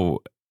to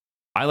go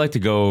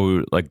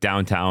like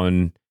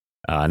downtown,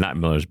 not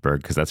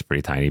Millersburg because that's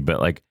pretty tiny, but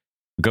like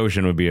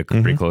Goshen would be a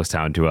pretty close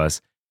town to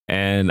us.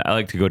 And I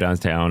like to go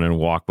downtown and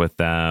walk with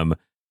them,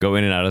 go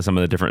in and out of some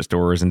of the different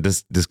stores and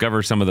just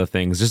discover some of the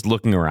things, just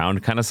looking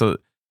around, kind of. So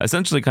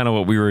essentially kind of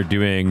what we were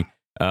doing,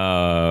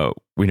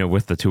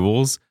 with the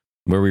tools,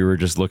 where we were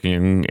just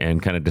looking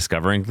and kind of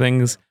discovering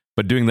things.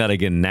 But doing that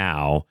again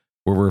now,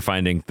 where we're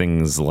finding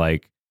things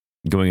like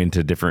going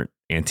into different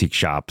antique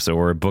shops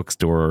or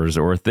bookstores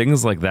or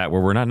things like that,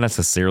 where we're not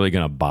necessarily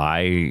going to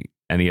buy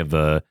any of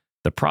the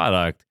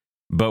product,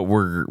 but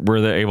we're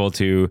able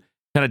to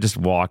kind of just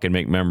walk and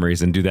make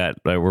memories and do that.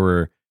 Like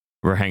we're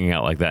hanging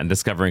out like that and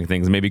discovering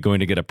things, maybe going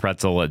to get a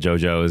pretzel at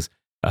JoJo's,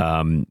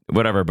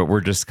 whatever, but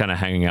we're just kind of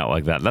hanging out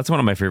like that. That's one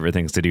of my favorite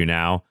things to do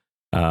now,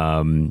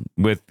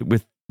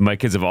 with my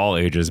kids of all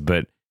ages,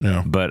 but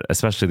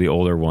especially the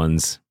older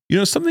ones. You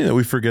know, something that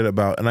we forget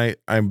about,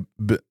 and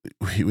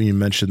when you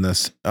mentioned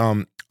this,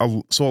 so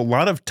a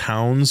lot of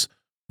towns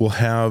will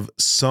have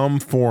some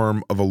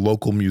form of a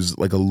local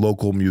like a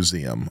local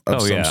museum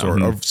of some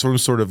sort, of some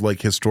sort of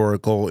like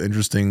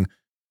interesting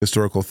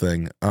historical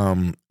thing.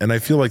 And I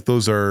feel like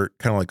those are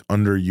kind of like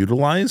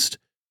underutilized.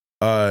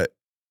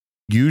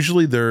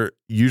 Usually they're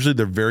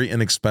very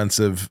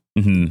inexpensive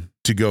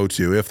to go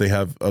to if they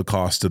have a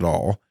cost at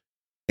all.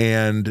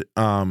 And,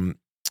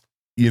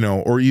 you know,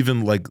 or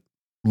even like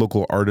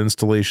local art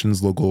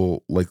installations,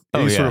 local, like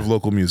any sort of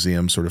local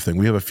museum sort of thing.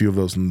 We have a few of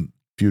those in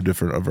a few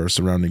different of our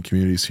surrounding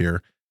communities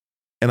here.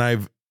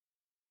 And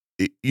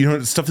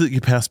it's stuff that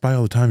you pass by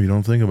all the time. You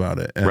don't think about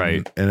it. And,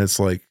 right. And it's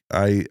like,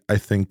 I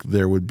think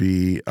there would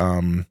be,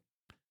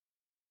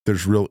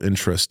 there's real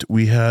interest.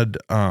 We had,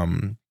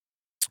 who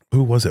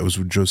was it? It was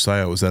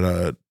Josiah. It was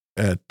at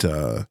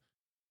the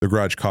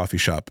Garage Coffee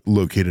Shop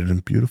located in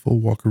beautiful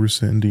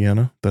Wakarusa,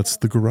 Indiana. That's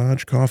the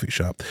Garage Coffee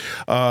Shop.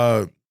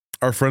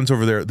 Our friends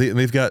over there,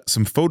 they've got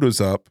some photos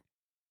up.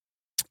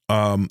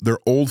 They're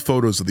old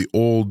photos of the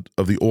old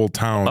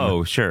town.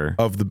 Oh, sure.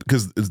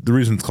 Because the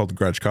reason it's called the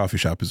Garage Coffee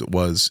Shop is it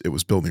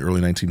was built in the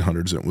early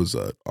 1900s and it was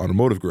an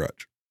automotive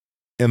garage.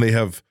 And they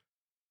have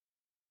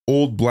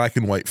old black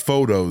and white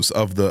photos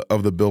of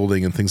the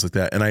building and things like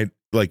that. And I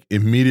like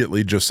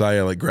immediately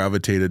Josiah like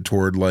gravitated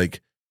toward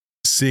like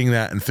seeing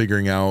that and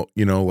figuring out,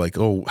 you know, like,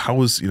 oh, how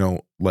was, you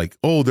know, like,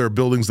 oh, there are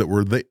buildings that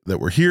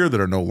were here that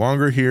are no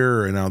longer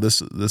here, and now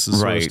this is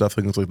sort of stuff,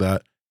 things like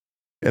that.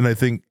 And I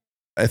think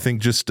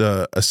just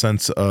a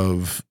sense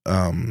of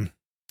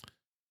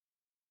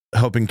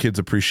helping kids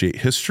appreciate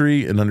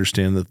history and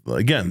understand that,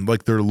 again,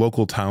 like their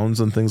local towns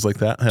and things like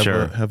that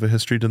have a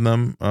history to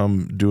them,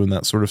 doing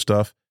that sort of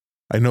stuff.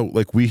 I know,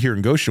 like we here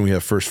in Goshen, we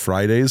have First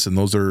Fridays, and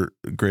those are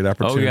great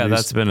opportunities. Oh yeah,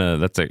 that's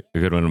a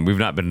good one. We've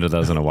not been to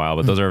those in a while,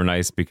 but those are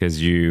nice because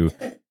you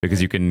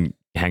can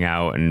hang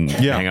out and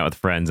hang out with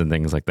friends and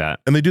things like that.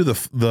 And they do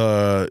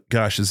the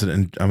gosh, is it?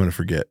 I'm going to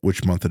forget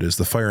which month it is.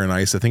 The Fire and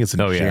Ice. I think it's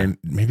in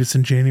maybe it's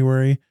in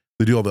January.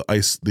 They do all the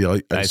ice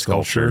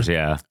sculptures.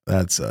 Yeah,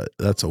 that's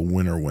a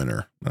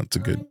winner. That's a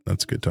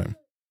good time.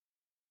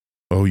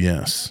 Oh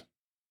yes.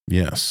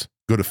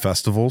 Go to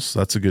festivals.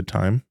 That's a good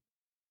time.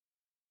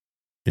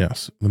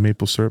 Yes, the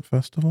Maple Syrup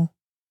Festival.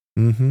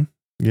 Mm-hmm.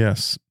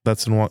 Yes,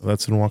 that's in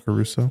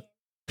Wakarusa.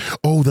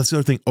 Oh, that's the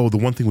other thing. Oh, the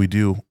one thing we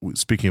do.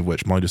 Speaking of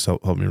which, Molly just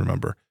helped me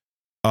remember.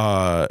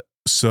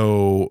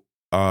 So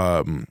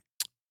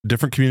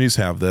different communities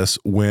have this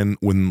when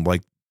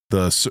like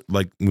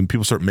when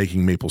people start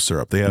making maple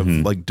syrup, they have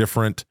like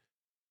different.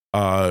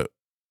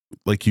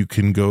 Like you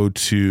can go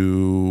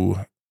to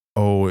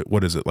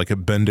what is it, like at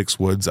Bendix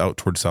Woods out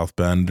towards South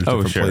Bend. There's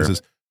different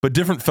places. But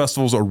different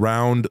festivals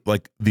around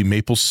like the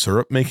maple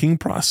syrup making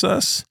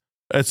process.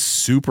 It's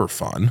super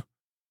fun.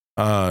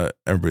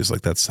 Everybody's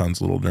like, that sounds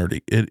a little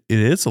nerdy. It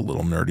is a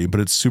little nerdy, but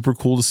it's super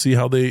cool to see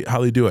how they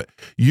do it.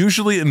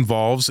 Usually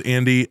involves,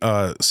 Andy,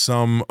 a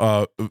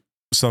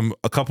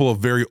couple of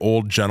very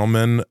old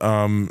gentlemen,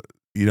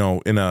 you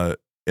know, in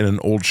an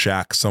old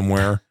shack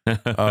somewhere,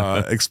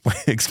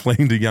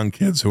 explaining to young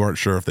kids who aren't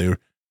sure if they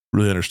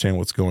really understand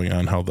what's going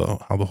on, how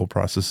the whole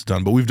process is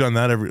done. But we've done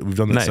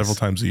that several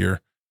times a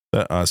year.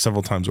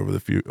 Several times over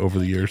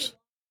the years.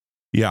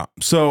 Yeah.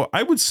 So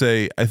I would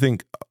say, I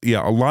think,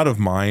 a lot of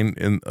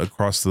mine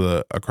across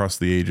the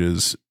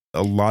ages,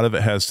 a lot of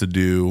it has to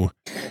do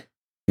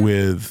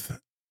with,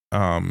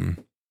 I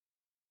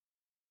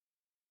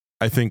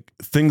think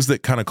things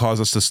that kind of cause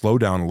us to slow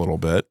down a little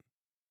bit.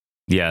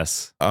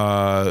 Yes. They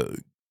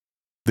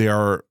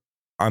are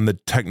on the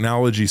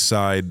technology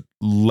side,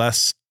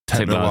 less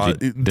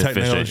technology.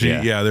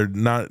 Yeah. They're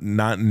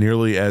not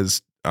nearly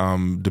as,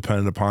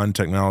 dependent upon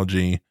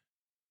technology.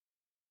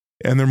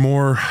 And they're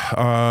more,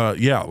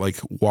 like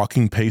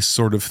walking pace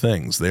sort of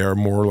things. They are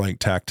more like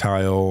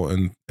tactile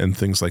and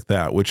things like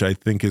that, which I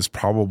think is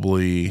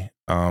probably,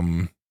 I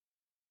mean,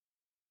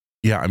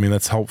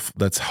 that's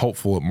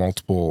helpful at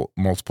multiple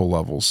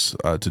levels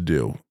to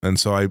do. And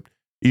so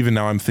even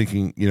now I'm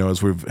thinking, you know,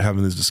 as we're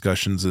having these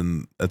discussions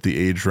and at the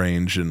age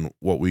range and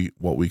what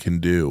we can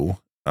do,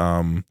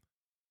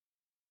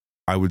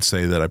 I would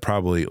say that I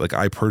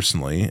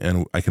personally,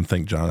 and I can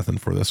thank Jonathan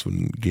for this when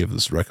he gave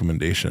this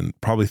recommendation,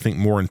 probably think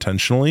more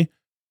intentionally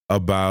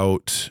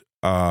about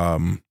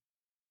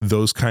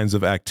those kinds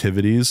of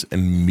activities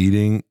and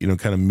meeting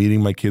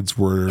my kids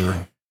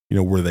where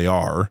they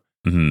are.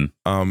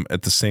 Mm-hmm.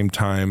 At the same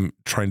time,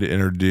 trying to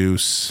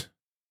introduce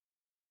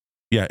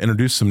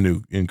some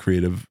new and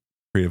creative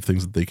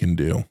things that they can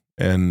do.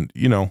 And,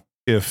 you know,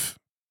 if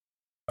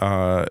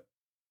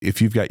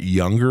you've got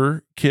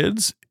younger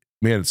kids,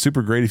 man, it's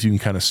super great if you can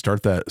kind of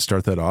start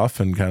that off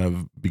and kind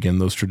of begin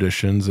those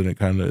traditions, and it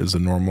kind of is a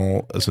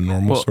normal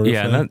sort of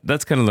yeah, thing. and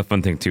that's kind of the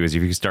fun thing too, is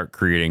if you start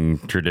creating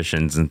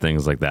traditions and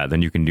things like that,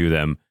 then you can do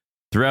them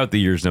throughout the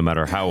years, no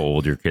matter how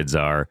old your kids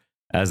are.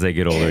 As they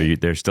get older,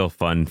 they're still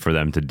fun for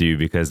them to do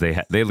because they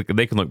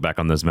can look back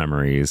on those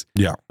memories.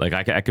 Yeah, like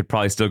I could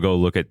probably still go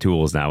look at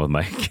tools now with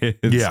my kids.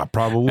 Yeah,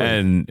 probably,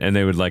 and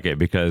they would like it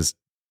because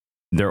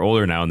they're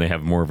older now and they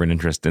have more of an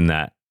interest in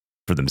that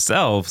for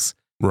themselves.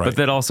 right? But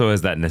that also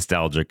has that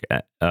nostalgic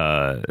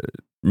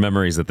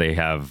memories that they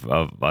have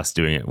of us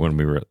doing it when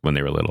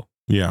they were little.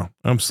 Yeah,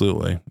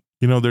 absolutely.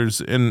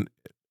 And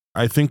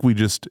I think we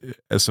just,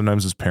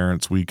 sometimes as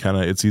parents,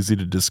 it's easy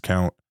to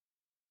discount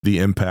the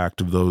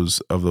impact of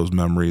those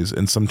memories,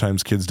 and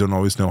sometimes kids don't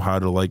always know how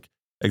to like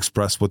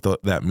express what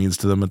that means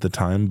to them at the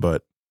time.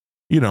 But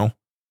a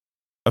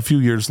few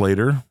years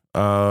later,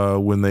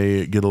 when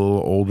they get a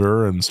little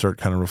older and start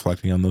kind of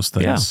reflecting on those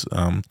things,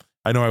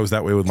 I know I was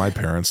that way with my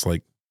parents.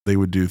 Like they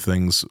would do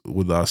things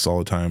with us all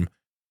the time.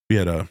 We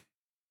had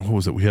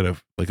we had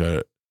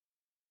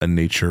a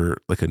nature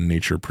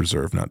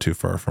preserve not too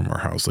far from our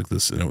house, like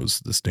this, and it was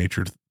this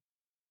nature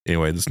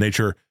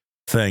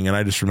thing, and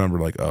I just remember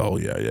like, oh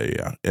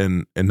yeah,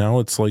 and now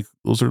it's like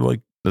those are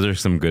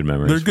some good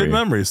memories. They're good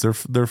memories.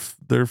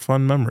 They're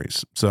fun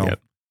memories. So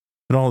yep.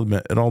 it all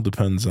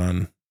depends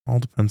on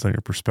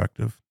your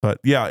perspective. But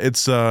yeah,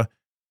 it's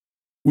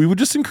we would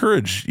just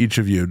encourage each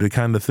of you to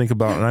kind of think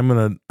about, and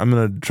I'm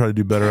gonna try to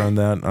do better on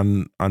that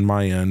on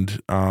my end.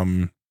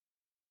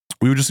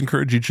 We would just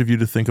encourage each of you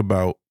to think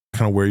about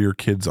kind of where your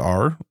kids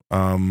are,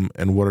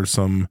 and what are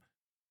some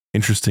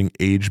interesting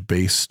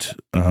age-based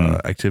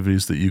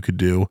activities that you could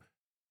do.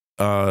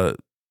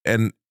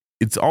 And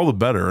it's all the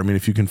better. I mean,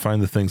 if you can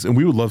find the things, and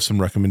we would love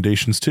some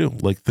recommendations too,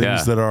 like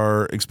things that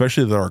are,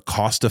 especially that are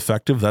cost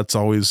effective. That's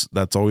always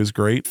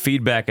great.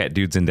 Feedback at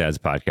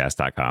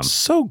dudesanddadspodcast.com.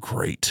 So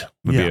great.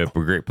 Would be a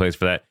great place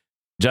for that.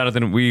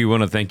 Jonathan, we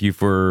want to thank you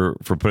for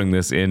putting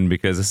this in,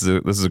 because this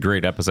is a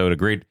great episode, a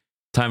great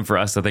time for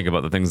us to think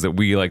about the things that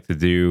we like to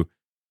do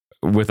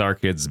with our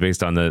kids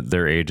based on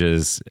their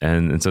ages.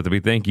 And so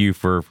thank you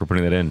for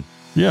putting that in.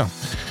 Yeah.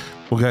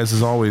 Well, guys,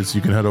 as always, you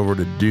can head over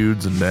to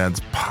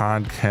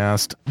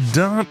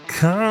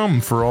dudesanddadspodcast.com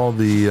for all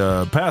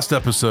the past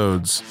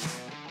episodes,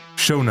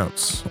 show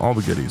notes, all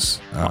the goodies.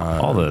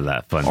 All of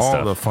that fun stuff.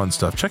 All the fun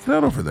stuff. Check it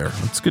out over there.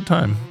 It's a good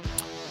time.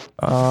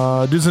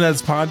 Dudes and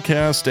Dads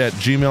Podcast at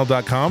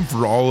gmail.com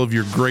for all of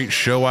your great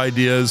show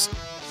ideas.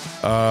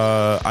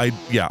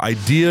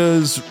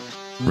 Ideas,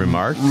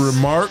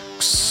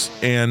 remarks,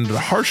 and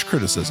harsh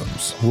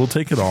criticisms. We'll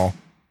take it all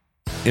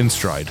in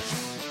stride.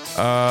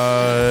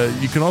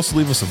 You can also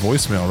leave us a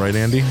voicemail, right,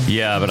 Andy?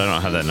 Yeah, but I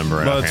don't have that number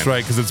right now. That's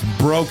right, because it's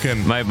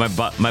broken. My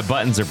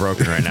buttons are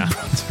broken right now.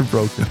 Buttons are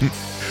broken.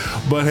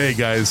 But hey,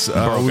 guys,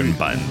 broken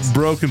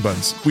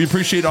buttons. We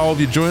appreciate all of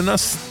you joining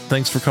us.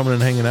 Thanks for coming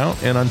and hanging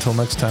out. And until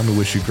next time, we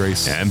wish you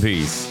grace and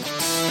peace.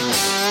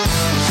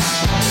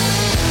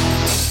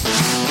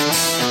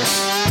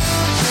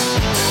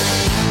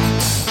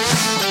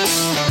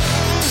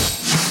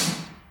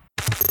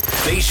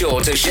 Be sure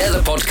to share the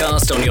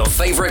podcast on your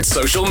favorite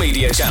social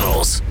media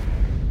channels.